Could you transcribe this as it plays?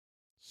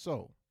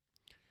So,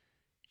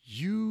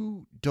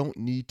 you don't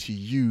need to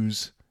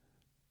use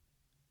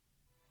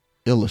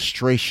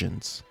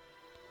illustrations,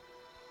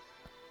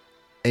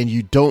 and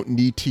you don't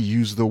need to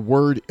use the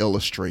word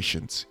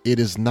illustrations. It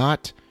is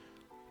not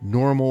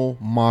normal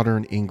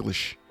modern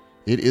English.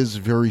 It is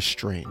very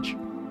strange.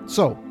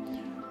 So,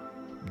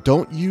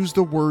 don't use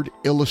the word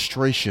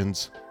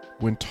illustrations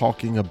when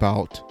talking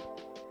about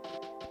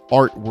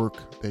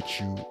artwork that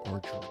you are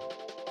drawing.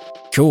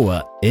 今日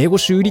は英語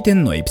修理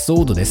店のエピソ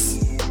ードで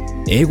す。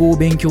英語を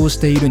勉強し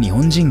ている日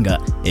本人が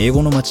英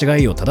語の間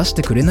違いを正し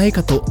てくれない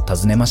かと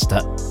尋ねまし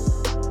た。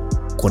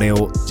これ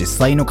を実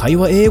際の会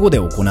話英語で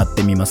行っ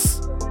てみま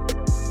す。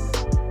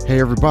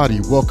Hey everybody,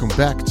 welcome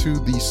back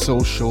to the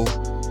Social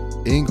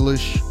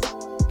English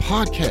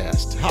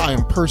Podcast. Hi,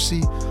 I'm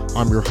Percy.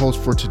 I'm your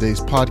host for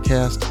today's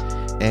podcast.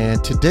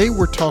 And today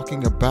we're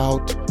talking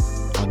about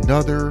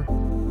another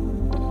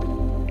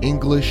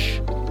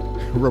English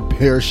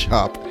repair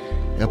shop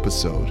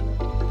episode.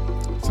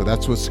 So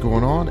that's what's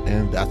going on,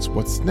 and that's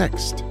what's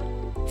next.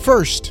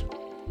 First,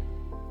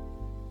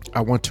 I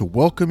want to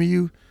welcome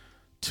you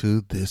to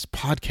this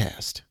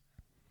podcast.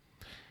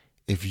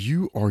 If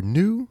you are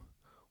new,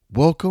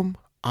 welcome.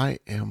 I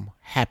am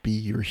happy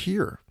you're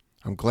here.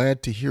 I'm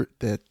glad to hear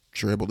that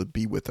you're able to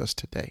be with us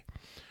today.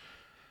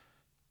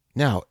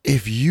 Now,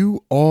 if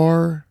you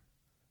are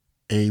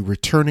a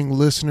returning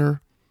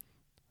listener,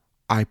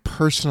 I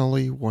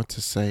personally want to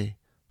say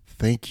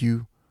thank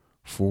you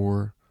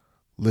for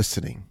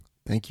listening.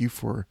 Thank you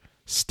for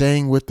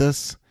staying with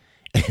us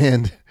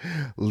and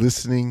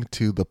listening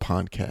to the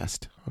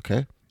podcast.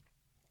 Okay.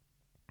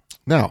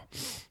 Now,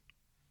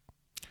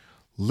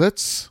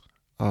 let's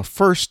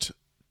first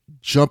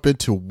jump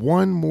into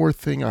one more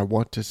thing I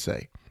want to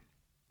say.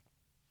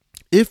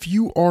 If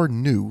you are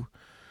new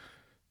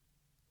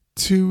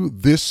to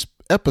this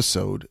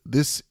episode,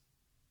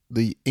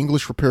 the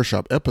English Repair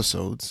Shop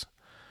episodes,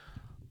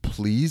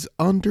 please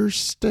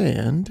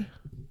understand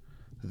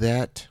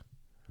that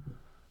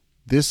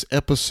this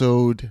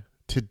episode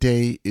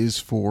today is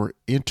for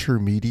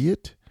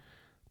intermediate,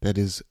 that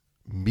is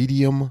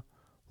medium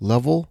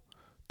level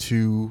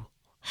to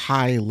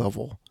high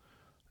level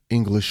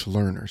English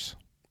learners,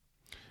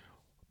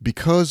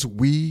 because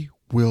we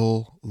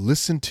will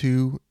listen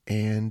to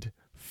and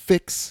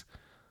fix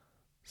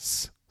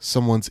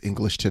someone's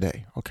English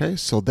today. Okay,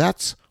 so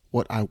that's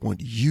what I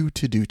want you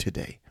to do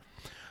today.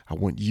 I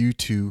want you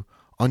to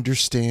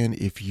understand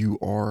if you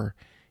are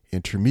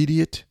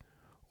intermediate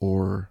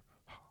or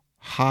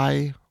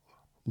high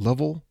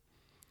level.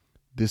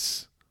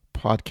 This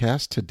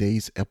podcast,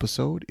 today's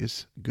episode,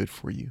 is good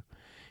for you.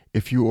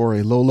 If you are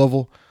a low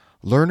level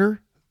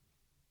learner,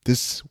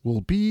 this will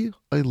be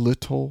a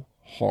little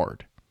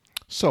hard.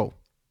 So,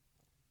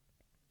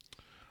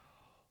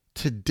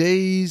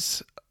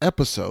 today's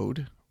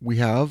episode, we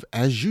have,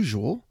 as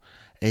usual,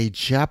 a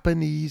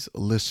Japanese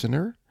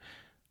listener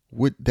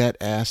that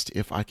asked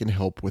if I can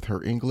help with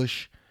her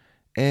English.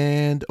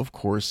 And of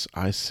course,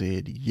 I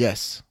said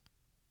yes.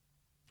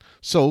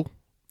 So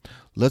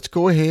let's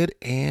go ahead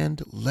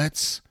and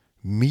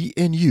me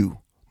and you,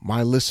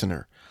 my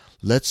listener,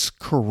 let's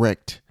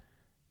correct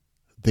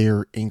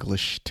their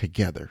English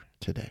together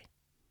today.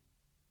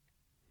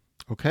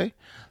 Okay?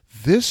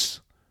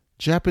 This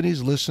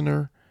Japanese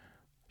listener,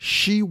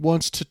 she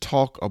wants to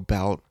talk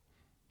about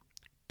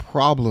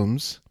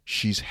problems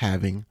she's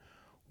having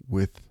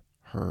with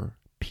her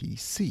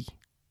PC.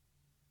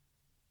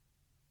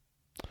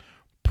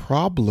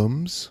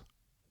 Problems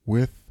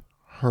with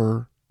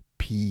her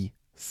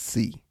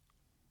PC.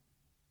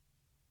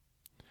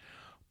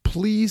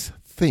 Please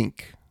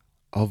think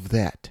of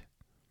that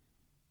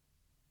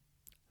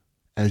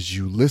as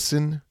you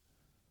listen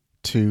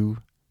to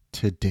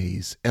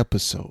today's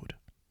episode.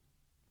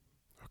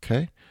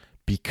 Okay?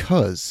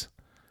 Because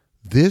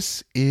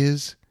this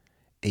is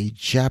a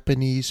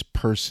Japanese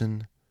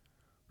person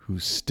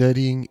who's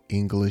studying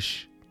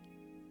English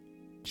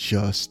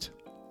just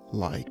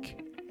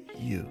like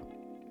you.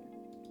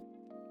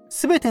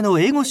 すべての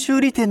英語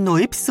修理店の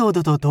エピソー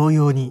ドと同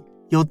様に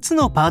4つ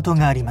のパート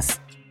があります。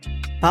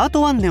パー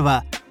ト1で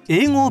は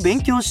英語を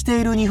勉強し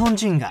ている日本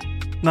人が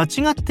間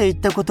違っていっ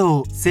たこと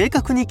を正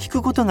確に聞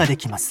くことがで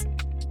きます。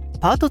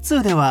パート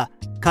2では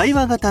会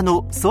話型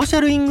のソーシ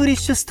ャルイングリッ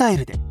シュスタイ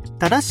ルで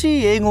正し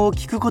い英語を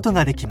聞くこと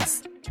ができま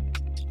す。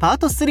パー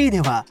ト3で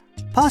は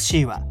パーシ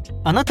ーは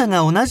あなた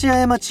が同じ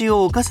過ち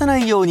を犯さな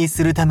いように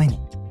するために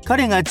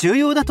彼が重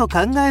要だと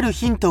考える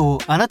ヒントを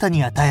あなた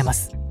に与えま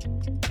す。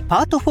パ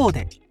ート4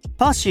で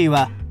パーシー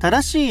は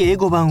正しい英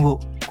語版を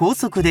高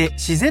速で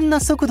自然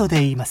な速度で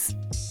言います。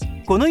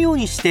このよう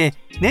にして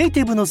ネイ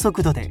ティブの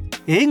速度で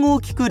英語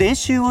を聞く練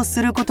習をす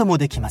ることも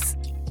できます。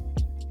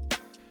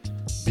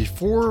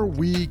Before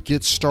we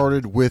get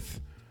started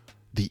with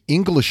the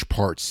English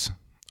parts,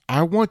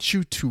 I want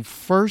you to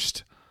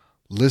first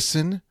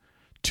listen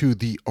to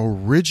the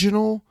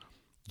original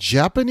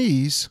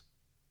Japanese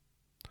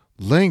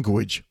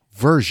language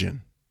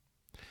version.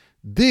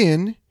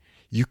 Then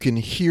you can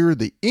hear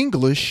the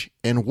English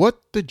and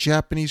what the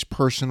Japanese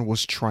person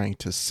was trying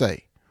to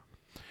say.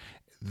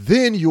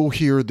 Then you'll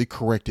hear the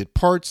corrected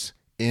parts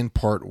in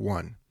part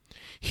 1.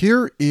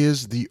 Here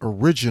is the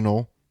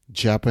original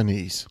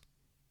Japanese.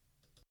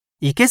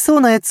 いけそ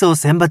うなやつを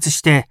選抜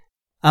して、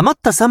余っ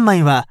た3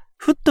枚は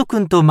フット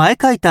君と前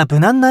描いた無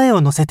難な絵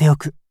を載せてお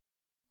く。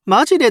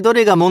マジでど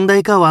れが問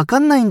題かわか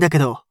んないんだけ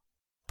ど、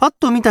パッ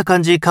と見た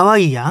感じかわ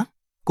いいやん。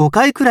5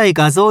回くらい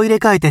画像を入れ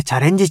替えてチャ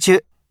レンジ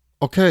中。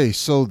Okay,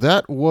 so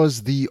that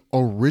was the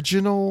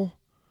original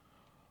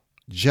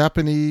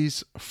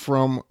Japanese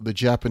from the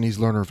Japanese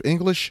Learner of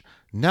English.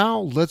 Now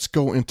let's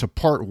go into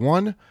part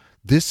 1.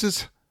 This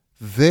is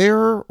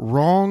their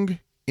wrong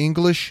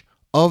English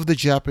of the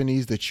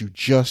Japanese that you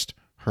just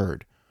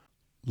heard.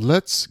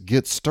 Let's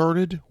get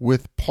started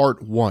with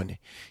part 1.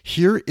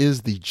 Here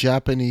is the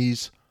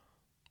Japanese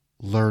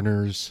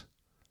learner's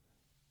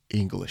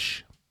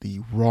English,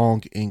 the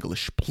wrong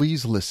English.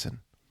 Please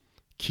listen.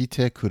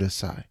 Kite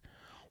kudasai.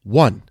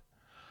 1.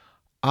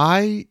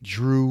 I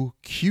drew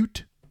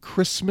cute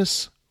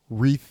Christmas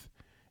wreath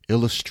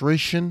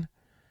illustration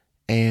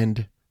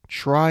and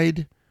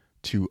tried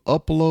to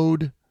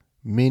upload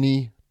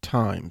many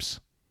times.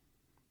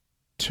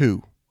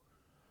 2.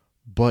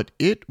 But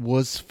it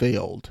was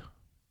failed.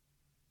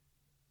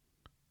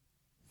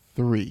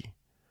 3.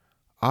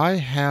 I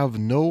have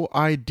no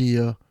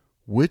idea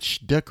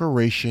which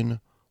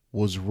decoration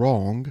was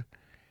wrong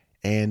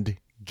and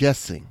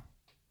guessing.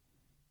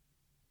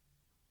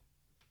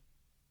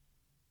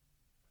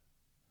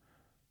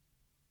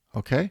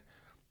 Okay?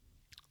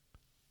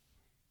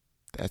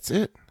 That's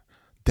it.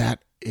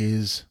 That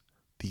is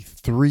the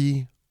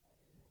 3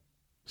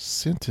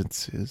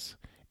 sentences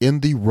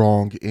in the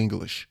wrong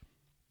English.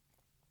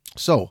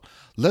 So,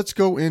 let's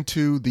go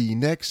into the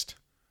next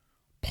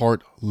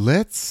part.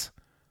 Let's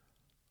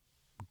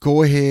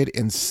go ahead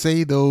and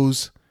say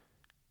those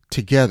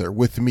together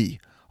with me.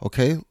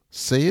 Okay?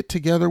 Say it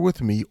together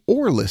with me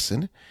or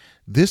listen.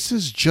 This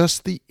is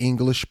just the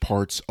English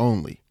parts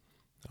only.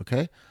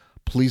 Okay?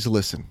 Please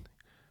listen.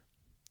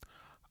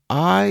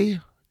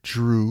 I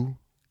drew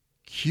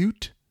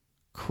cute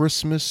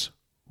Christmas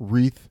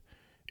wreath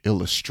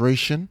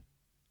illustration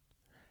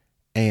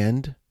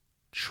and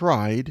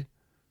tried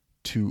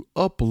to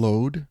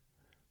upload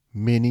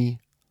many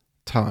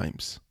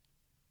times.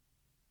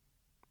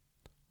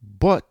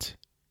 But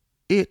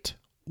it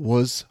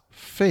was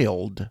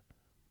failed.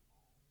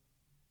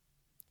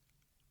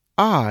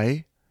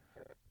 I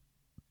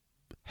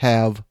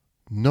have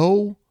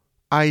no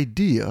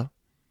idea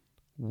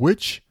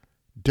which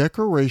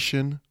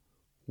decoration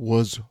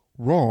was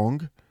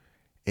wrong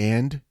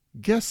and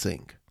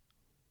guessing.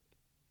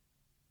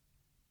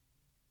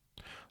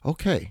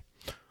 Okay.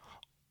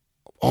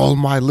 All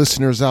my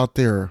listeners out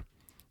there,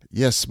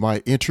 yes,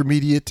 my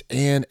intermediate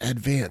and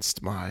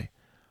advanced, my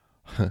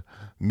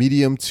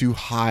medium to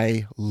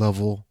high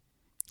level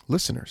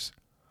listeners,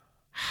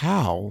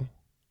 how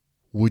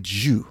would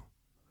you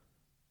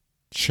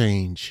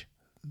change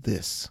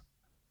this?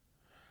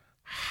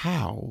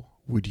 How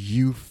would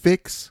you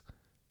fix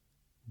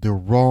the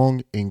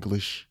wrong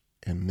English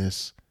in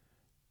this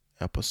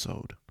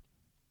episode?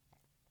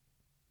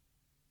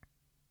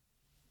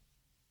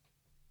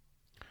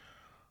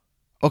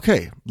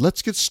 Okay,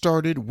 let's get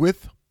started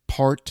with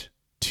part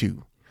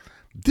 2.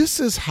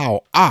 This is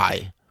how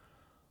I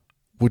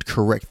would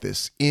correct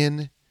this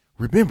in,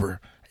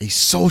 remember, a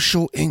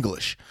social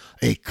English,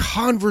 a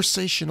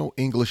conversational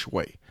English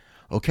way.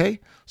 Okay,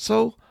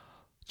 so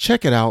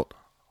check it out.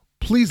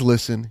 Please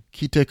listen.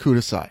 Kite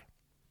kudasai.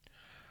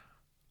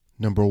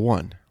 Number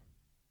 1.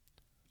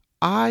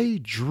 I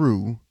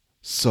drew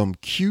some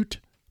cute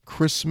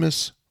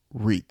Christmas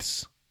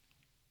wreaths.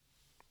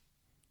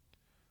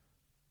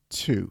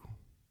 2.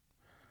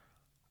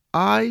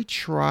 I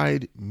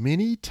tried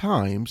many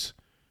times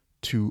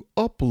to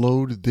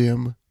upload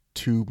them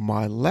to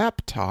my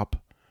laptop,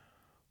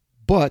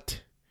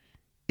 but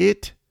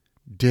it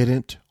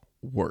didn't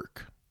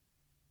work.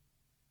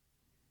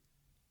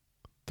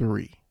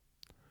 3.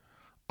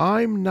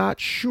 I'm not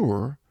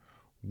sure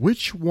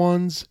which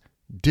ones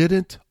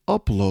didn't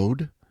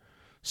upload,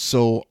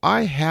 so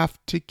I have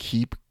to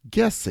keep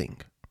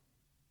guessing.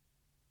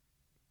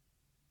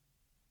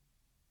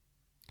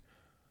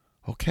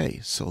 Okay,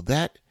 so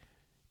that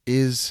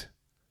is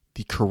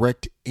the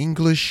correct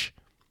English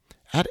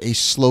at a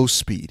slow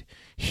speed.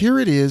 Here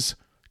it is,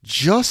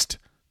 just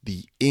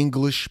the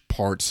English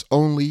parts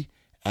only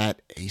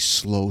at a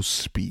slow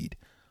speed.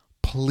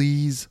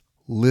 Please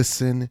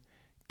listen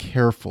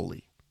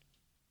carefully.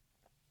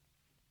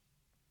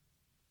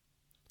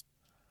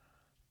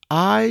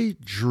 I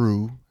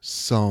drew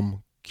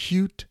some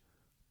cute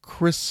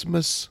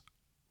Christmas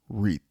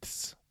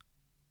wreaths.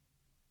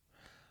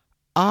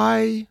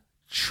 I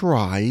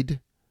tried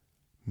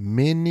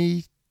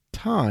many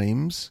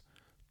times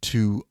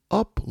to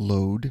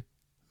upload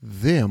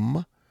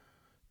them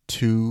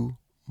to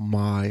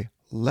my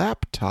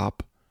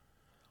laptop,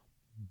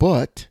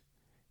 but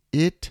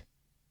it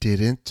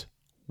didn't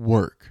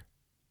work.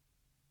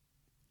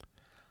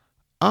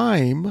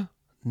 I'm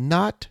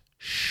not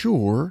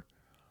sure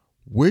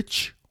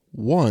which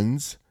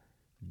ones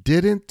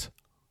didn't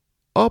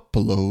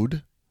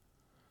upload,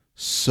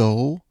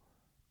 So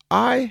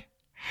I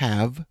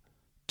have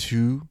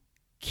to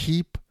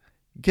keep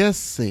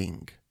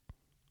guessing.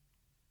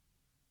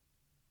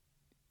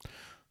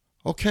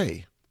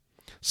 Okay,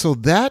 so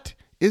that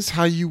is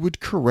how you would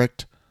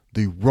correct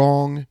the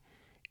wrong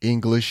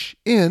English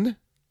in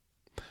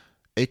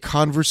a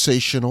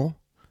conversational,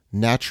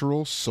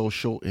 natural,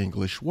 social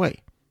English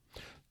way.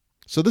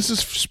 So this is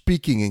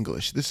speaking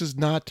English. This is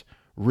not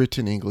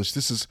written English.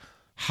 This is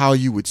how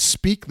you would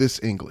speak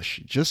this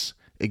English, just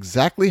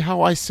exactly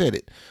how I said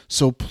it.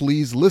 So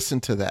please listen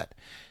to that.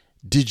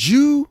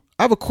 I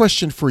have a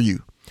question for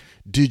you.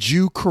 Did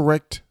you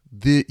correct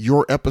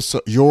your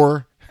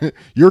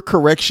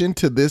correction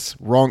to this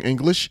wrong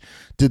English?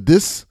 Did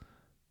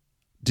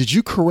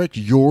you correct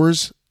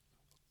yours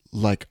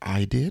like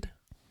I did?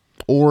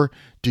 Or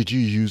did you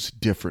use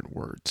different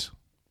words?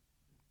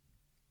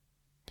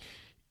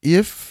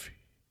 If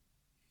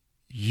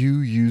you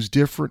use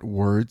different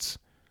words,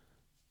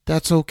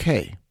 that's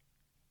okay.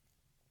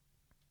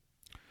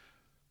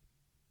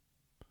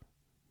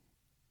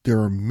 There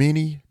are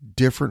many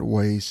different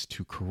ways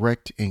to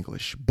correct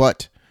English,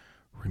 but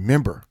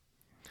remember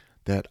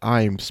that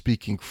I am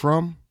speaking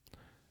from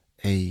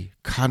a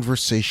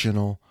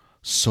conversational,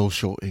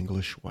 social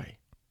English way.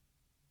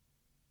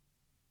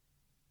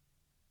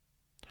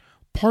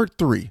 Part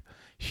 3.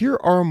 Here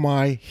are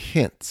my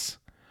hints,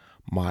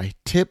 my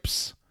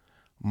tips,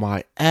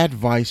 my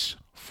advice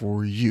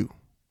for you.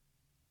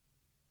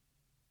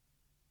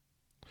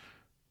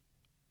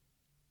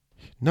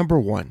 Number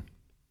 1,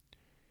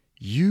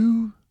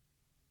 you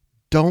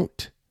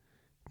don't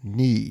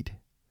need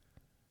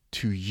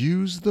to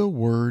use the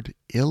word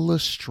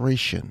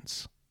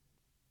illustrations.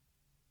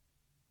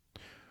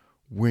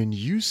 When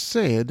you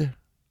said,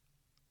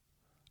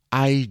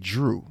 I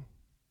drew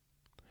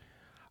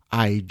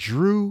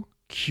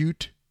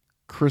cute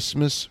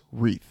Christmas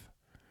wreath.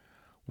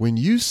 When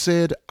you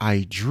said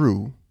I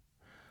drew,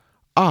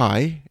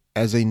 I,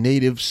 as a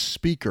native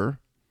speaker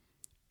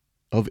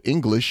of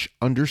English,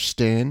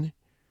 understand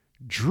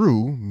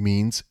drew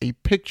means a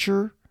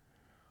picture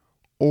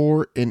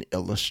or an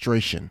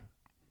illustration.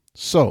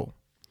 So,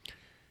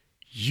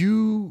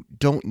 you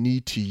don't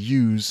need to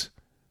use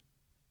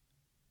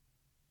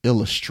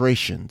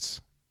illustrations,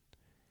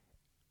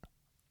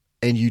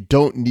 and you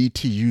don't need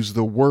to use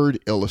the word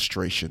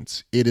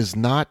illustrations. It is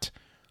not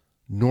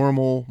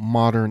normal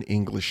modern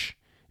English.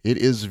 It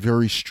is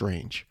very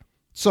strange.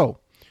 So,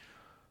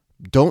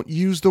 don't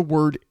use the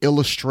word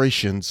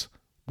illustrations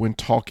when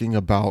talking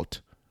about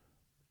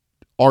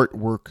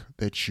artwork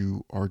that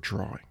you are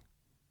drawing,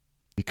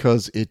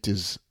 because it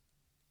is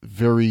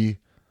very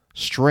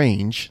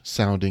strange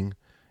sounding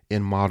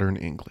in modern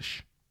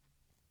English.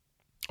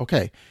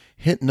 Okay,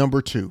 hint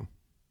number 2.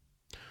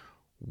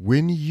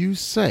 When you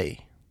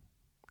say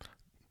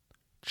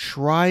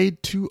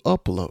tried to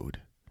upload,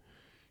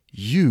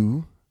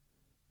 you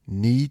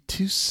need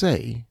to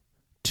say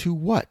to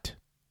what?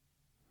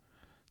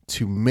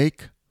 To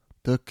make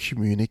the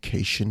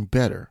communication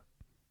better.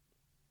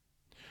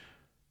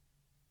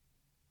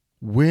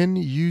 When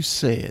you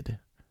said,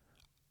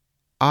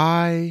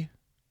 I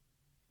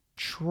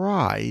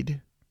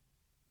tried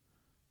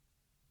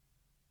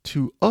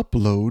to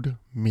upload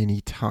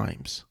many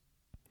times.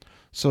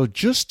 So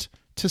just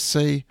to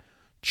say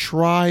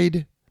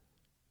tried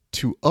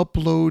to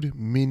upload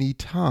many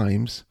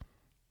times,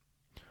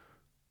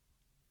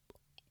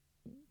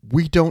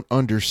 we don't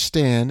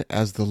understand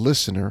as the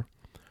listener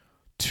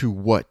to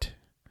what.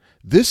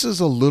 This is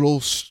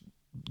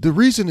the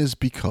reason is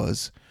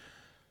because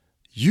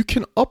you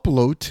can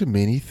upload to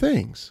many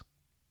things.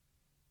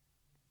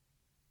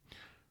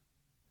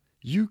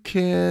 You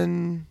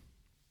can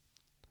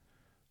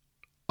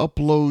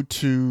upload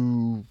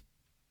to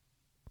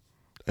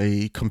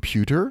a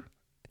computer.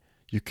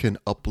 You can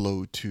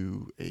upload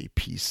to a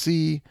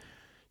PC.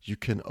 You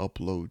can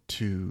upload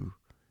to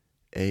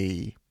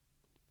a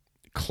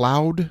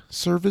cloud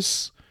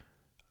service.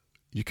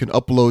 You can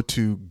upload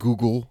to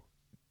Google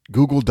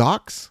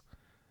Docs.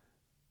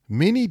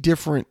 Many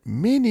different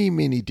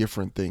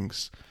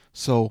things.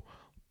 So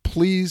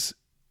please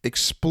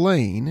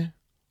explain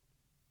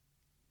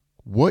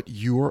what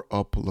you're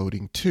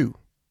uploading to.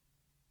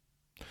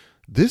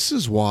 This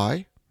is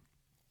why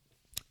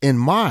in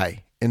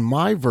my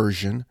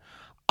version,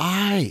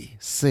 I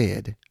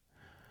said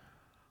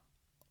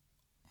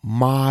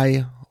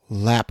my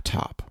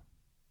laptop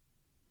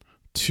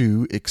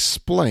to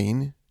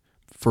explain,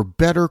 for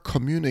better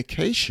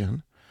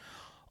communication,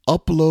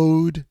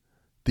 upload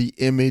the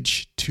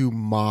image to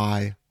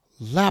my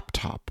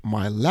laptop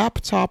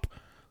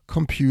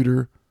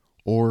computer,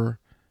 or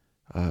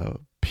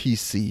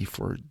PC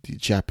for the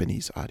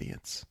Japanese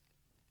audience.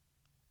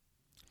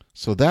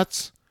 So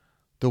that's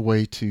the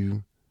way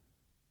to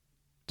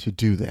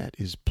do that,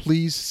 is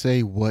please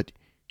say what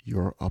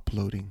you're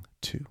uploading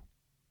to.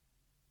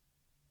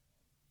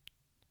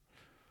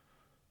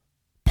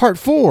 Part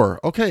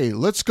 4. Okay,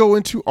 let's go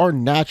into our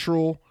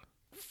natural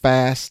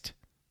fast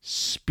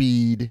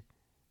speed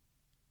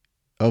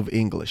of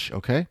English,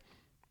 okay?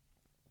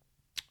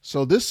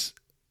 So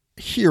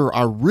here,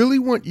 I really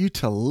want you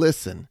to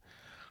listen,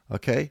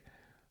 okay?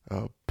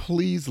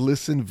 Please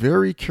listen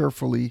very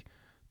carefully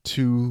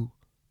to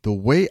the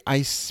way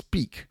I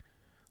speak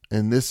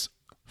in this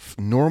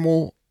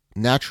normal,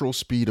 natural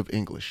speed of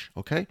English,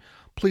 okay?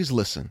 Please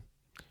listen.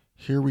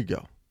 Here we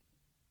go.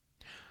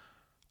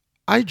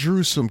 I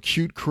drew some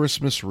cute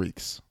Christmas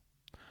wreaths.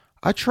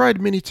 I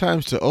tried many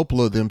times to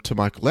upload them to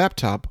my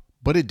laptop,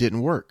 but it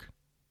didn't work.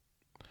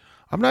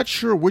 I'm not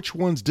sure which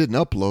ones didn't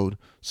upload,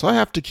 so I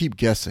have to keep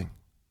guessing.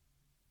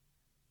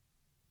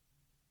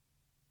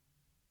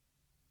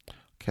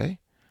 Okay,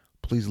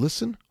 please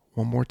listen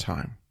one more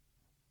time.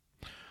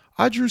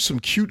 I drew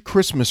some cute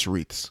Christmas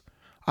wreaths.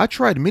 I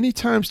tried many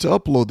times to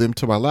upload them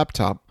to my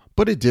laptop,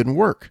 but it didn't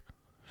work.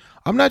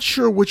 I'm not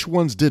sure which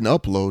ones didn't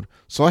upload,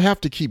 so I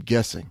have to keep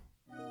guessing.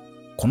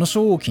 この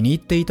章を気に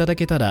入っていただ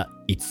けたら、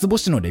5つ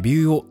星のレ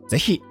ビューをぜ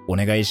ひお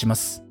願いしま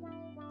す。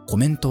コ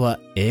メントは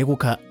英語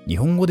か日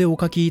本語でお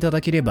書きいただ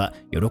ければ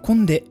喜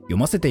んで読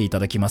ませていた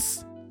だきま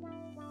す。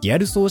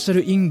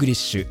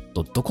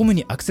realsocialenglish.com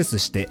にアクセス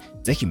して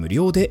ぜひ無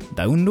料で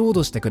ダウンロー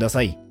ドしてくだ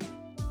さい。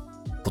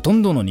ほと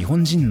んどの日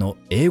本人の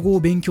英語を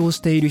勉強し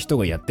ている人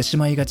がやってし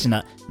まいがち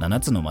な7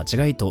つの間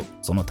違いと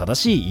その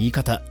正しい言い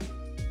方。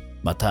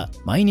また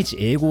毎日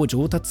英語を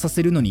上達さ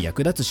せるのに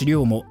役立つ資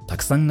料もた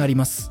くさんあり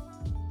ます。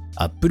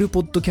Apple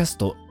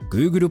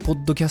Podcast、Google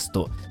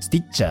Podcast、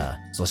Stitcher、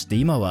そして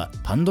今は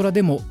Pandora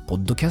でもポ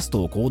ッドキャス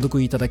トを購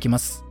読いただきま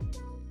す。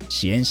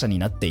支援者に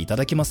なっていた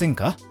だけません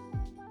か？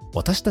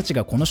私たち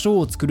がこの賞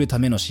を作るた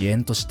めの支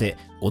援として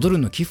$5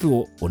の寄付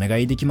をお願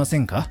いできませ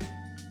んか？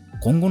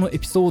今後のエ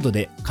ピソード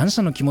で感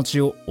謝の気持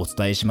ちをお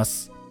伝えしま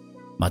す。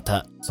ま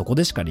た、そこ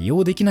でしか利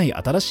用できない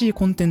新しい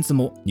コンテンツ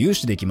も入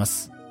手できま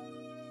す。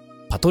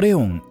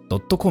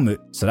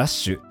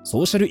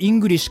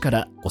patreon.com/socialenglish か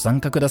らご参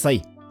加くださ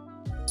い。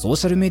ソー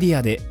シャルメディ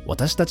アで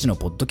私たちの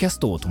ポッドキャス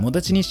トを友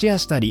達にシェア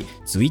したり、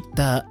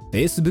Twitter、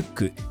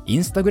Facebook、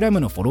Instagram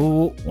のフォロー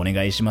をお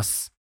願いしま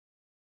す。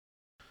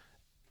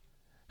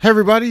Hey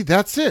everybody,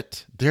 that's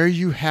it. There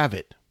you have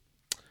it.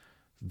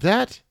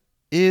 That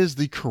is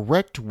the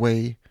correct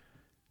way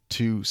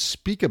to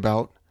speak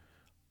about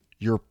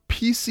your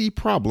PC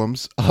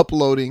problems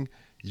uploading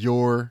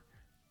your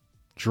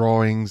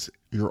drawings,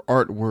 your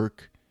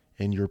artwork,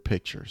 and your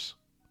pictures.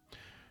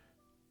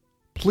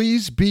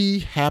 Please be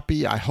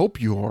happy, I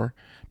hope you are,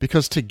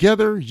 because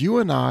together, you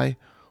and I,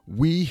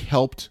 we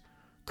helped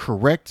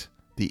correct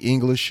the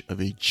English of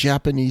a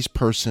Japanese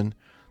person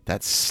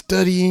that's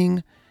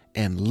studying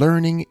and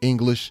learning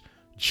English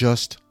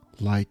just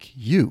like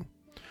you.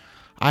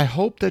 I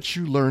hope that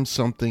you learned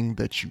something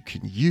that you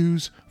can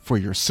use for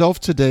yourself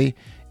today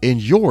in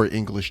your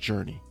English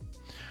journey.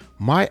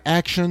 My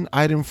action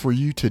item for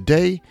you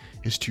today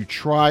is to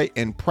try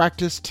and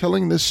practice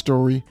telling this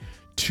story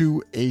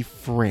to a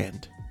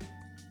friend.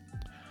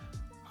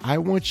 I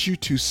want you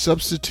to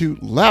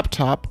substitute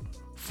laptop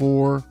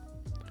for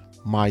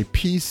my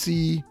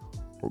PC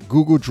or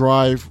Google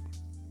Drive,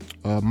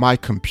 my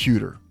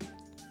computer.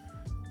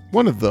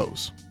 One of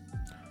those.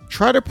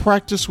 Try to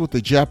practice with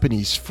a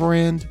Japanese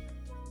friend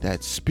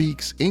that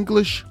speaks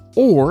English,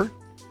 or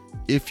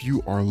if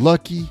you are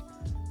lucky,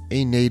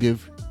 a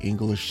native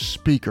English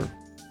speaker.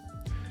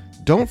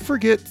 Don't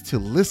forget to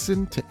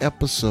listen to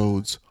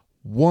episodes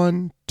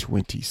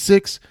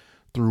 126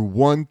 through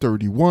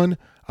 131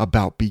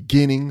 about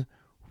beginning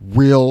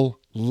real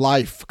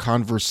life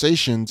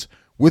conversations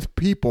with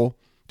people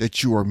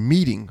that you are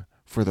meeting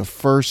for the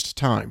first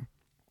time.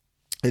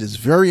 It is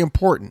very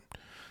important.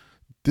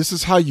 This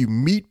is how you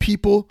meet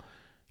people,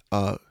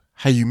 how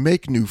you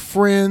make new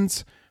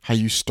friends, how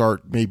you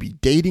start maybe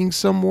dating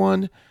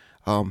someone,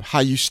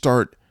 how you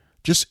start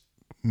just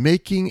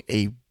making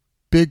a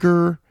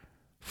bigger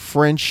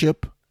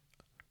friendship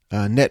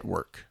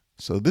network.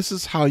 So this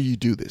is how you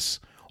do this.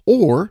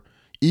 Or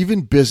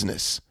even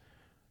business,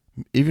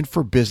 even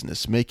for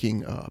business,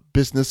 making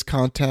business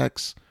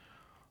contacts,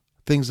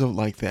 things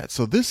like that.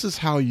 So this is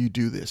how you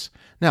do this.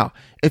 Now,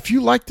 if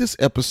you like this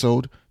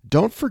episode,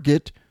 don't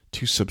forget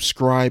to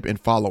subscribe and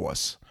follow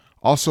us.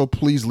 Also,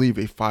 please leave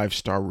a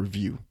 5-star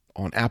review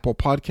on Apple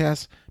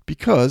Podcasts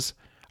because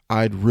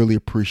I'd really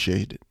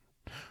appreciate it.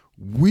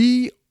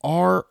 We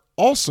are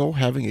also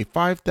having a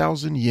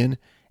 5,000 yen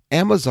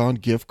Amazon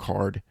gift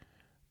card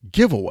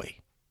giveaway.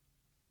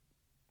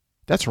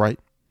 That's right.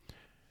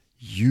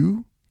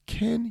 You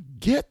can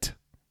get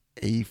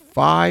a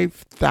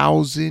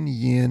 5,000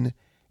 yen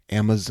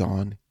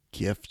Amazon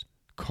gift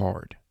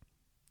card.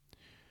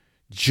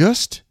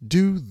 Just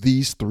do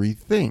these 3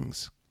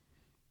 things.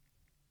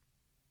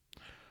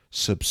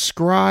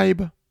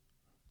 Subscribe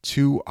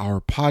to our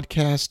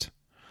podcast,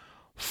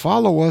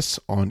 follow us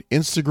on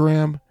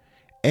Instagram,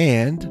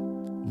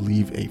 and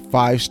leave a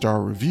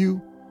 5-star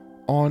review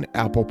on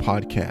Apple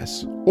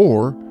Podcasts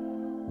or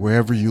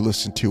wherever you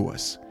listen to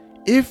us.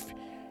 If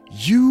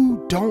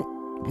you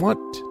don't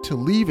want to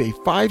leave a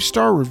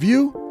 5-star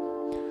review,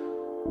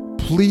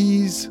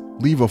 please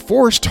leave a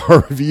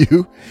 4-star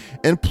review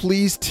and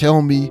please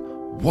tell me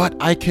what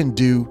I can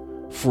do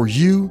for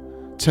you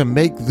to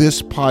make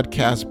this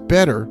podcast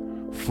better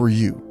for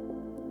you.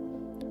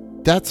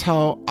 That's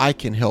how I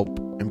can help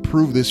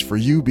improve this for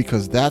you,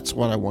 because that's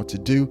what I want to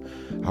do.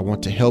 I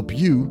want to help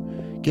you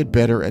get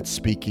better at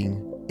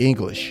speaking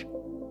English.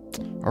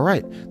 All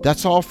right,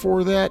 that's all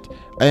for that.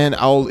 And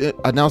I'll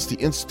announce the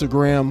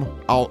Instagram.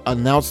 I'll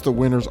announce the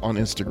winners on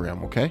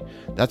Instagram, okay?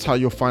 That's how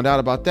you'll find out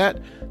about that.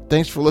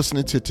 Thanks for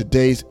listening to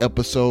today's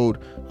episode.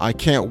 I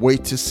can't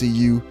wait to see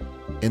you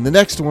in the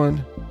next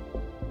one.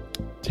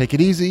 Take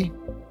it easy.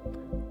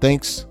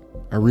 Thanks.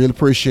 I really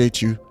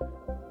appreciate you.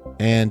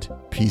 And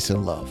peace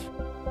and love.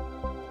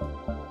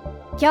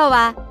 今日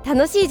は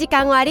楽しい時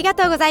間をありが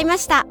とうございま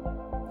した。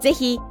ぜ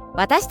ひ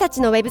私た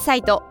ちのウェブサ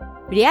イト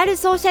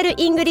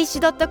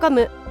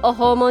realsocialenglish.com を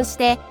訪問し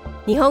て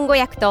日本語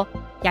訳と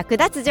役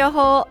立つ情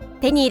報を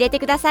手に入れて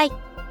ください。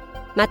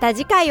また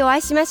次回お会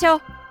いしましょ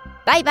う。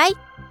バイバイ。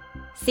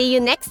See you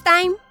next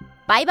time.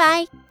 Bye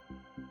bye.